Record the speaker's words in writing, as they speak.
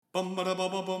Reviewing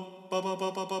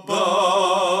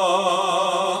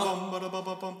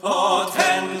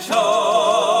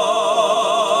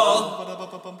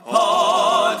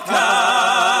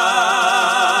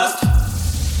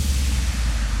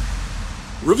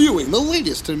the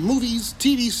latest in movies,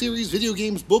 TV series, video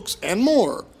games, books, and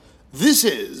more. This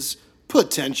is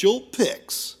Potential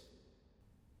Picks.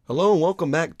 Hello and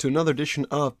welcome back to another edition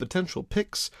of Potential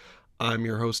Picks. I'm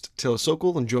your host, Taylor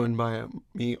Sokol, and joined by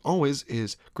me always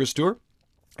is Chris Stewart.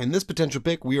 In this Potential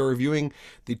Pick, we are reviewing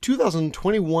the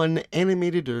 2021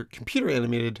 animated or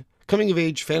computer-animated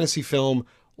coming-of-age fantasy film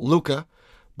Luca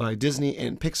by Disney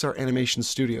and Pixar Animation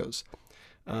Studios.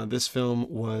 This film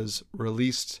was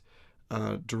released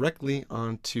directly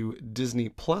onto Disney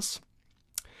Plus,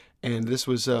 and this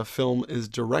film is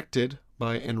directed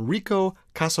by Enrico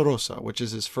Casarosa, which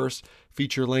is his first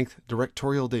feature-length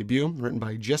directorial debut, written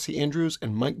by Jesse Andrews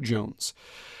and Mike Jones.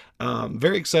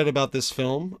 Very excited about this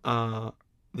film.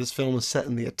 This film is set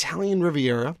in the Italian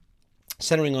Riviera,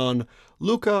 centering on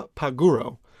Luca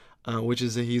Paguro,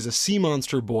 he's a sea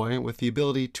monster boy with the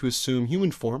ability to assume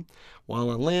human form while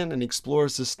on land, and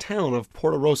explores this town of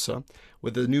Porto Rosa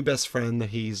with a new best friend that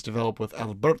he's developed with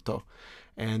Alberto.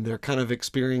 And they're kind of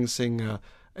experiencing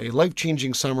a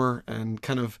life-changing summer and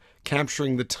kind of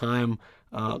capturing the time,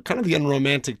 kind of the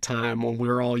unromantic time when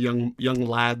we're all young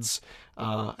with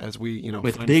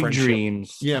find big friendship.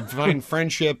 Dreams. Yeah, find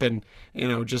friendship and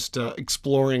just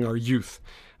exploring our youth.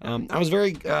 I was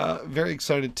very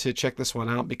excited to check this one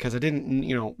out because I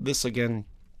didn't, this again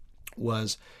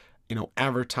was,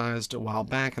 advertised a while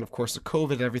back, and of course the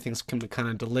COVID, everything's kind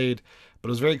of delayed. But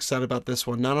I was very excited about this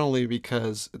one, not only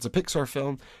because it's a Pixar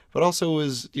film, but also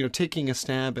is taking a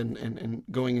stab and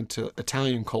going into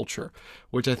Italian culture,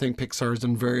 which I think Pixar has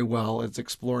done very well. It's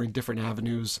exploring different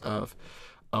avenues of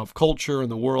culture in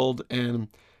the world, and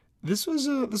this was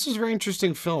a very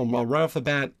interesting film. Right off the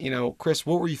bat, Chris,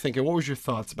 what were you thinking? What was your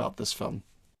thoughts about this film?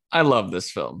 I love this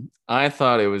film. I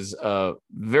thought it was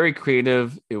very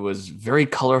creative. It was very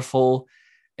colorful,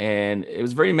 and it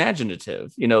was very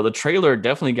imaginative. The trailer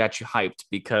definitely got you hyped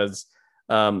because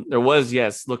there was,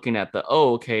 looking at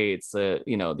it's the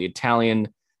Italian,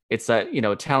 it's that,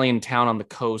 Italian town on the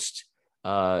coast,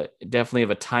 definitely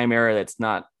of a time era that's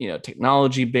not,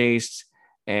 technology based,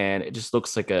 and it just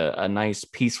looks like a nice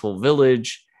peaceful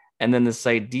village. And then this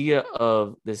idea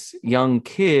of this young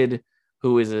kid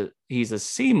who he's a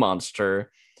sea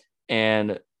monster,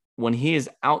 and when he is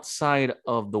outside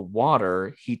of the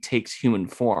water, he takes human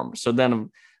form. So then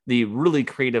the really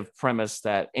creative premise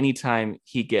that anytime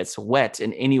he gets wet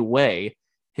in any way,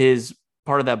 his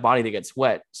part of that body that gets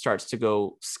wet starts to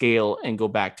go scale and go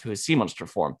back to his sea monster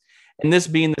form. And this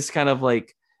being this kind of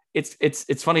like,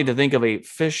 it's funny to think of a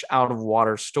fish out of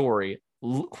water story,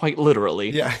 quite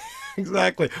literally. Yeah.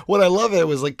 Exactly. What I love it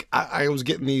was like I was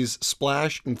getting these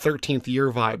Splash and 13th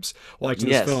Year vibes watching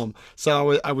this film.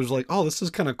 So I was like, oh, this is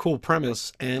kind of cool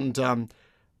premise. And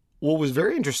what was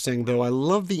very interesting, though, I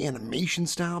love the animation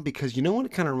style because you know what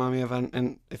it kind of reminded me of.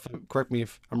 And correct me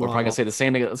if I'm wrong. We're probably gonna say the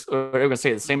same thing. We're gonna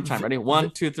say it at the same time. Ready? 1,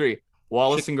 2, 3.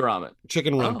 Wallace and Gromit.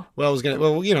 Chicken Run. Oh. Well, I was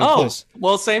close.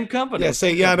 Well, same company.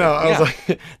 Yeah, I was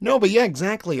like, no, but yeah,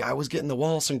 exactly. I was getting the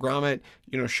Wallace and Gromit,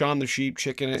 Shaun the Sheep,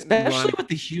 Chicken. Especially with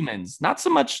the humans. Not so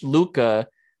much Luca,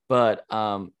 but,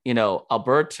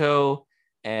 Alberto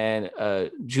and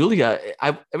Julia.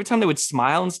 Every time they would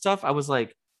smile and stuff, I was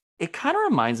like, it kind of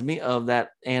reminds me of that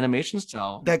animation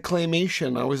style. That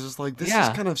claymation. I was just like, this is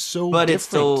kind of so but different. It's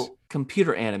still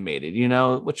computer animated,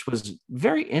 which was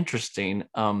very interesting.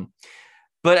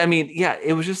 But I mean, yeah,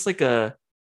 it was just like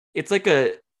it's like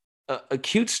a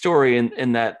cute story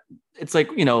in that it's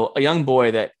like, a young boy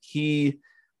that he,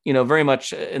 very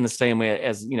much in the same way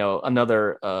as,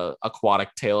 another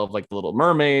aquatic tale of like The Little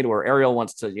Mermaid, where Ariel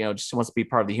wants to, just wants to be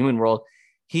part of the human world.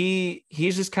 He's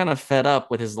just kind of fed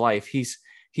up with his life. He's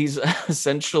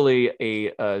essentially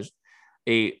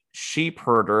a sheep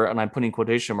herder, and I'm putting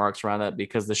quotation marks around that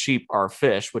because the sheep are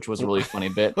fish, which was a really funny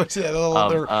bit.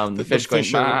 The fish going,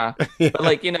 yeah. But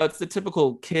like, it's the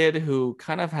typical kid who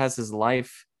kind of has his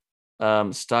life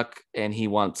stuck and he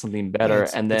wants something better.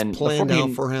 And then it's planned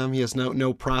out for him. He has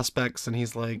no prospects, and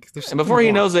he's like, and before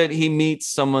he knows it, he meets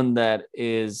someone that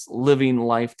is living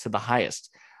life to the highest.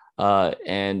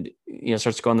 And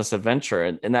starts to go on this adventure.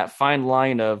 And that fine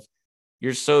line of,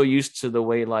 you're so used to the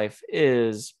way life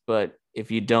is, but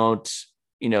if you don't,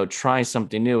 try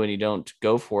something new and you don't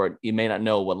go for it, you may not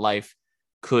know what life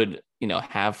could,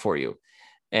 have for you.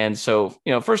 And so,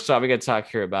 first off, we got to talk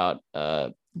here about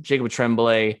Jacob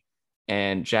Tremblay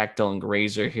and Jack Dylan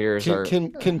Grazer here is Can our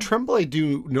can can Tremblay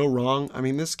do no wrong? I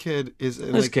mean, this kid is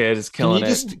this like, kid is killing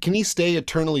it. can he stay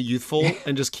eternally youthful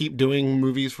and just keep doing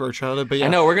movies for a childhood? But I yeah,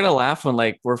 know we're gonna laugh when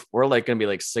like we're like gonna be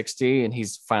like 60 and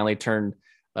he's finally turned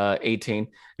 18,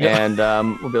 yeah, and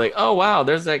we'll be like, oh wow,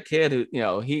 there's that kid who,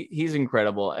 he's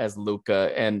incredible as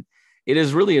Luca. And it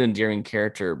is really an endearing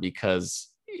character because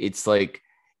it's like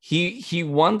he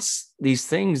wants these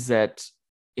things that,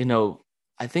 you know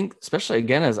I think, especially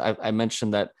again, as I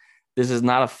mentioned, that this is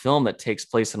not a film that takes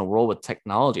place in a world with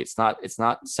technology. It's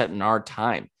not set in our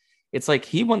time. It's like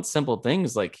he wants simple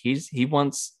things, like he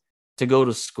wants to go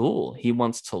to school. He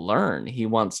wants to learn. He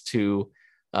wants to,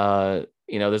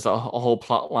 there's a whole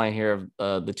plot line here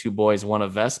of the two boys want a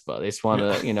Vespa. They just want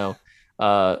yeah.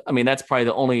 to, I mean, that's probably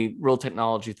the only real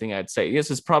technology thing I'd say. Yes,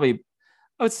 I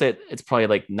would say it's probably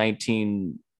like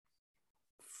 1940s,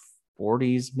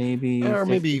 maybe Or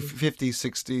maybe 50s,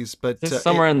 50s, 60s, but just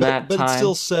somewhere in that but it's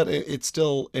still time. set. It's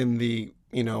still in the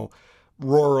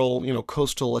rural,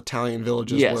 coastal Italian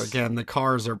villages where Yes, again the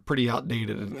cars are pretty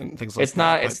outdated and things like it's that.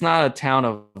 not But it's not a town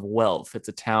of wealth. It's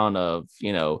a town of,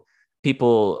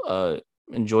 people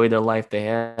enjoy the life they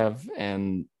have,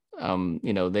 and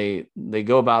they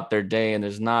go about their day, and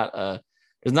there's not a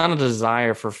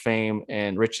desire for fame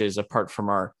and riches apart from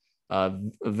our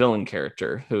villain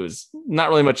character, who's not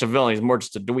really much a villain. He's more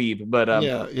just a dweeb. But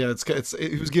yeah, yeah,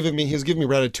 he was giving me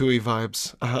Ratatouille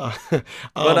vibes.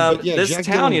 But yeah, this Jack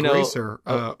town, Dylan Grazer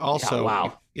yeah, also.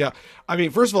 wow. Yeah, I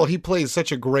mean, first of all, he plays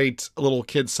such a great little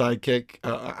kid sidekick.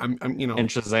 I'm And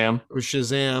Shazam. with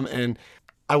Shazam, and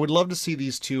I would love to see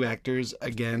these two actors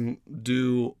again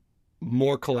do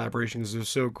more collaborations. They're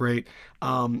so great.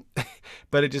 Um,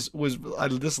 but it just was. I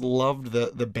just loved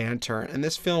the banter, and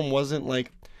this film wasn't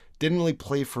like didn't really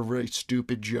play for very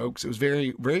stupid jokes. It was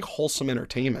very very wholesome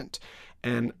entertainment,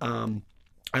 and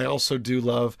I also do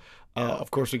love.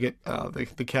 Of course, we get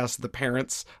the cast of the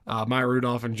parents, Maya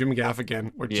Rudolph and Jim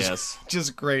Gaffigan, which is Yes.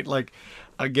 just great. Like,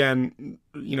 again,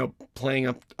 playing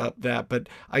up that. But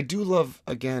I do love,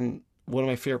 again, one of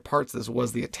my favorite parts of this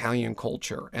was the Italian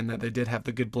culture, and that they did have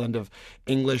the good blend of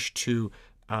English to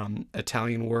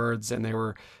Italian words, and they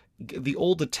were the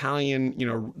old Italian,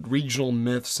 regional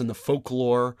myths and the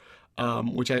folklore,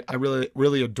 which I really,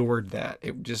 really adored that.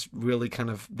 It just really kind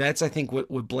of, that's, I think, what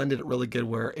blended it really good,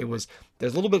 where it was,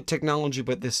 there's a little bit of technology,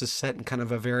 but this is set in kind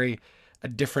of a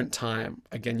different time.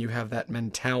 Again, you have that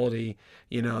mentality,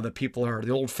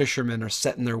 the old fishermen are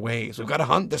set in their ways. We've got to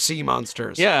hunt the sea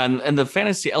monsters. Yeah, and the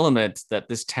fantasy element that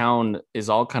this town is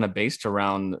all kind of based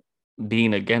around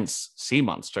being against sea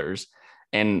monsters.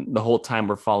 And the whole time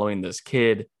we're following this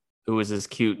kid who is this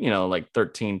cute, like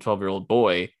 13, 12-year-old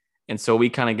boy. And so we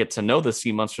kind of get to know the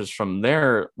sea monsters from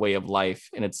their way of life.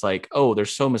 And it's like, oh, they're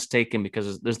so mistaken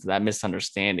because there's that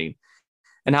misunderstanding.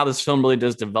 And how this film really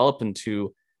does develop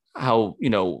into how,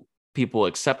 people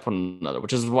accept one another,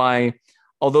 which is why,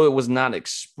 although it was not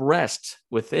expressed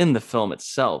within the film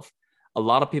itself, a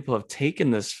lot of people have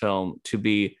taken this film to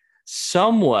be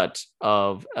somewhat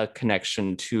of a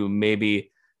connection to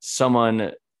maybe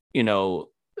someone, you know,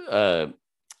 uh,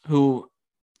 who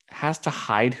has to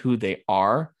hide who they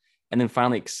are and then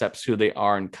finally accepts who they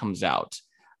are and comes out.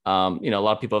 A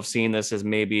lot of people have seen this as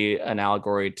maybe an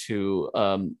allegory to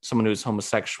someone who's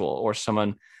homosexual, or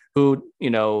someone who,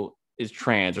 is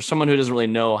trans, or someone who doesn't really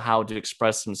know how to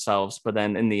express themselves, but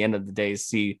then in the end of the day,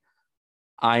 see,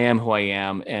 I am who I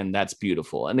am, and that's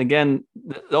beautiful. And again,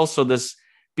 also this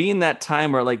being that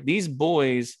time where like these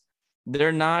boys,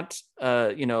 they're not,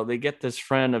 they get this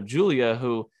friend of Julia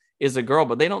who is a girl,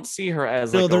 but they don't see her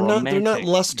as No, like a they're not. They're not romantic.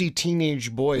 lusty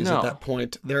teenage boys at that No.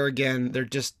 point. They're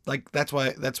just like that's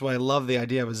why I love the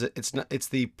idea of is it's not it's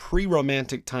the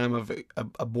pre-romantic time of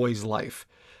a boy's life.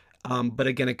 But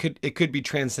again, it could be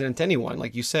transcendent to anyone,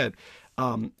 like you said,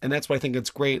 and that's why I think it's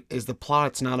great. Is the plot?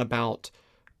 It's not about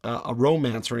a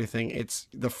romance or anything. It's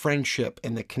the friendship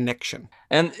and the connection.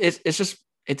 And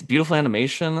it's beautiful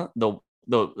animation. The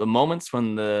moments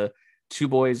when the two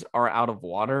boys are out of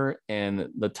water, and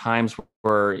the times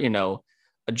where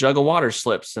a jug of water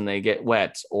slips and they get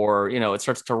wet, or it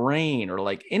starts to rain, or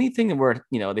like anything where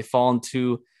they fall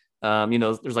into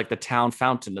there's like the town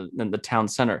fountain in the town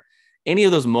center. Any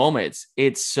of those moments,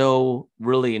 it's so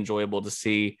really enjoyable to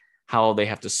see how they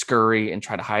have to scurry and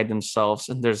try to hide themselves.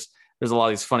 And there's a lot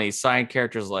of these funny side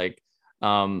characters, like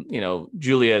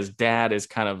Julia's dad is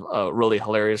kind of a really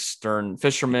hilarious stern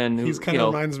fisherman He's who, kind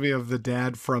of reminds me of the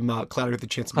dad from Cloudy with a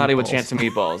Chance of cloudy with Meatballs. chance of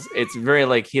meatballs. It's very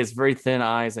like he has very thin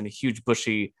eyes and a huge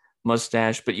bushy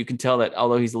mustache, but you can tell that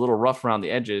although he's a little rough around the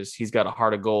edges, he's got a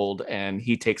heart of gold, and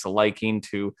he takes a liking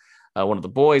to one of the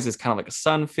boys is kind of like a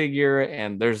son figure.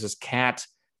 And there's this cat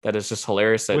that is just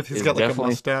hilarious. That He's is got like a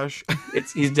definitely mustache.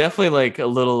 he's definitely like a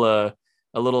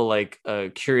little like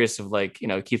curious of like,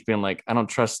 he keeps being like, I don't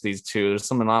trust these two. There's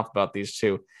something off about these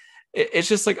two. It's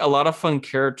just like a lot of fun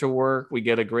character work. We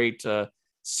get a great,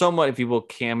 somewhat, if you will,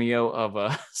 cameo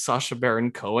of Sacha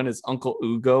Baron Cohen as Uncle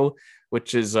Ugo,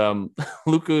 which is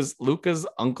Luca's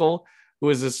uncle, who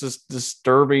is this just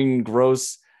disturbing,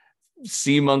 gross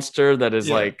sea monster that is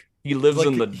like he lives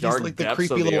in the he's dark like the depths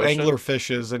creepy of the little ocean. angler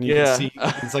fishes, and you can Yeah. see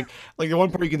it's like the one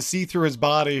part you can see through his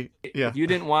body. Yeah. If you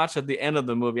didn't watch at the end of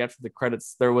the movie after the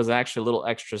credits, there was actually a little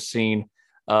extra scene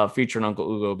featuring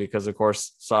Uncle Ugo because, of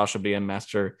course, Sasha, being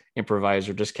master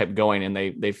improviser, just kept going, and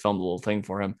they filmed a little thing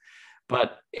for him.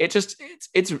 But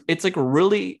it's like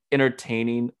really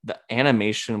entertaining. The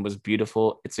animation was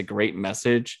beautiful. It's a great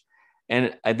message,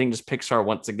 and I think just Pixar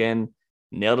once again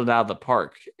nailed it out of the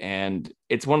park. And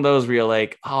it's one of those where you're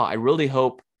like, oh, I really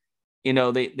hope.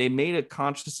 They made a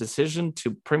conscious decision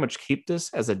to pretty much keep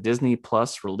this as a Disney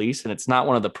Plus release, and it's not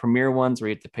one of the premiere ones where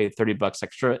you have to pay $30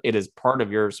 extra. It is part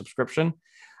of your subscription.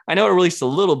 I know it released a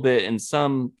little bit in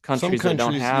some countries that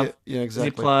don't have exactly.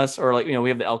 Disney Plus, or like, we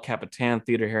have the El Capitan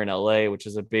Theater here in LA, which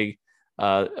is a big,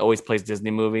 always plays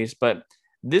Disney movies. But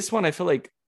this one, I feel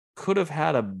like could have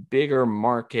had a bigger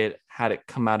market had it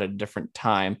come out at a different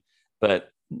time. But,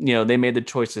 they made the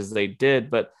choices they did.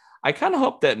 But I kind of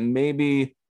hope that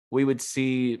maybe we would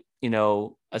see,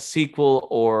 a sequel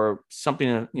or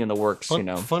something in the works.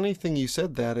 Funny thing you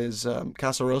said that is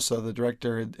Casarosa, the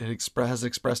director, has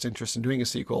expressed interest in doing a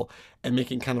sequel and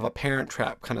making kind of a Parent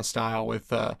Trap kind of style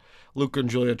with Luca and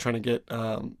Julia trying to get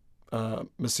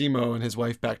Massimo and his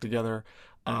wife back together.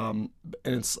 And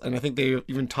I think they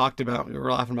even talked about, we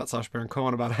were laughing about Sacha Baron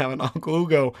Cohen about having Uncle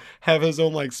Ugo have his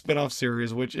own like spin-off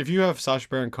series, which if you have Sacha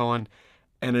Baron Cohen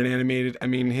and an animated, I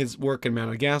mean, his work in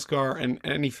Madagascar and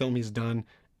any film he's done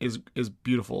is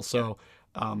beautiful. So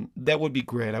that would be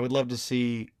great. I would love to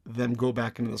see them go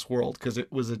back into this world because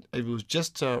it was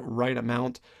just a right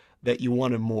amount that you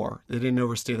wanted more. They didn't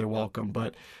overstay their welcome.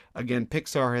 But again,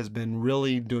 Pixar has been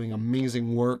really doing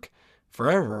amazing work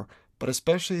forever, but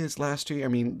especially this last year. I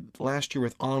mean, last year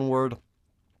with Onward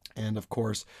and of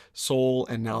course Soul,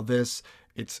 and now this.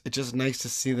 It's just nice to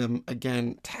see them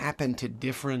again tap into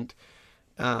different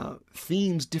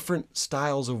themes, different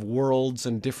styles of worlds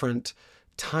and different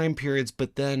time periods,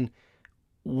 but then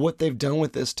what they've done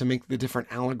with this to make the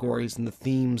different allegories and the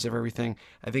themes of everything,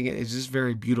 I think it's just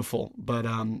very beautiful. But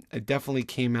it definitely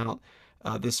came out,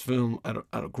 this film at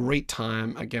a great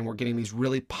time. Again, we're getting these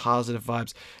really positive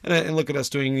vibes, and look at us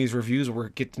doing these reviews. We're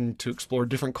getting to explore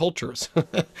different cultures,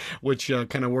 which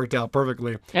kind of worked out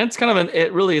perfectly. And it's kind of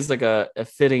it really is like a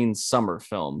fitting summer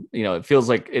film. It feels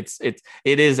like it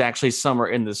is actually summer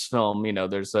in this film.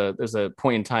 There's a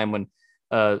point in time when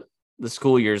the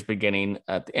school year is beginning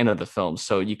at the end of the film,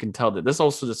 so you can tell that this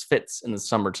also just fits in the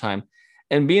summertime.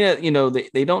 And being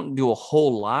they don't do a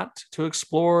whole lot to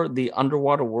explore the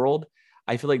underwater world.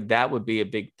 I feel like that would be a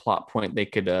big plot point they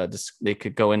could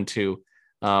go into.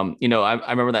 I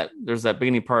remember that there's that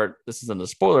beginning part. This isn't a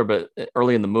spoiler, but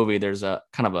early in the movie, there's a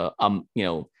kind of a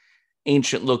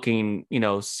ancient looking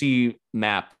sea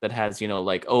map that has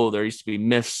like, oh, there used to be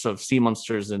myths of sea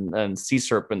monsters and sea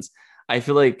serpents. I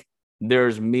feel like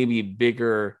there's maybe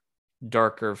bigger,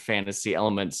 darker fantasy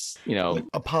elements, like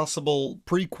a possible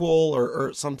prequel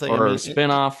or something, or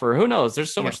spinoff, or who knows.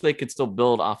 There's so much they could still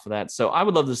build off of that. So I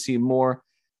would love to see more.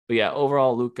 But yeah,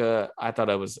 overall, Luca, I thought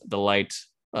it was a delight.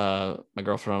 My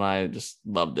girlfriend and I just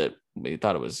loved it. We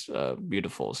thought it was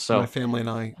beautiful. So my family and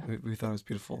I, we thought it was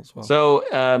beautiful as well. So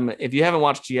if you haven't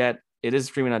watched it yet, it is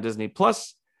streaming on Disney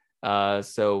Plus.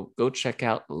 So go check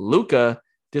out Luca,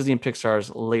 Disney and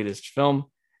Pixar's latest film.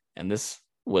 And this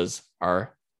was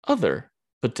our other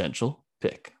potential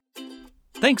pick.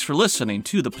 Thanks for listening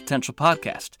to the Potential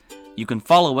Podcast. You can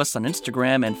follow us on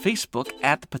Instagram and Facebook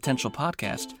at The Potential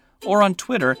Podcast, or on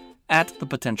Twitter at The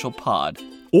Potential Pod.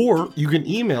 Or you can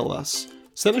email us.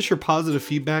 Send us your positive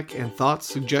feedback and thoughts,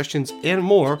 suggestions, and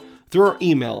more through our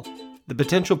email,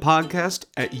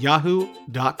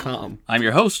 thepotentialpodcast@yahoo.com. I'm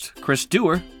your host, Chris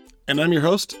Dewar. And I'm your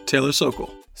host, Taylor Sokol.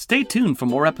 Stay tuned for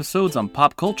more episodes on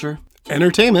pop culture,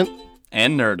 entertainment,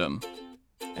 and nerdom.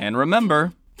 And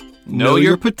remember, know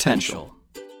your potential.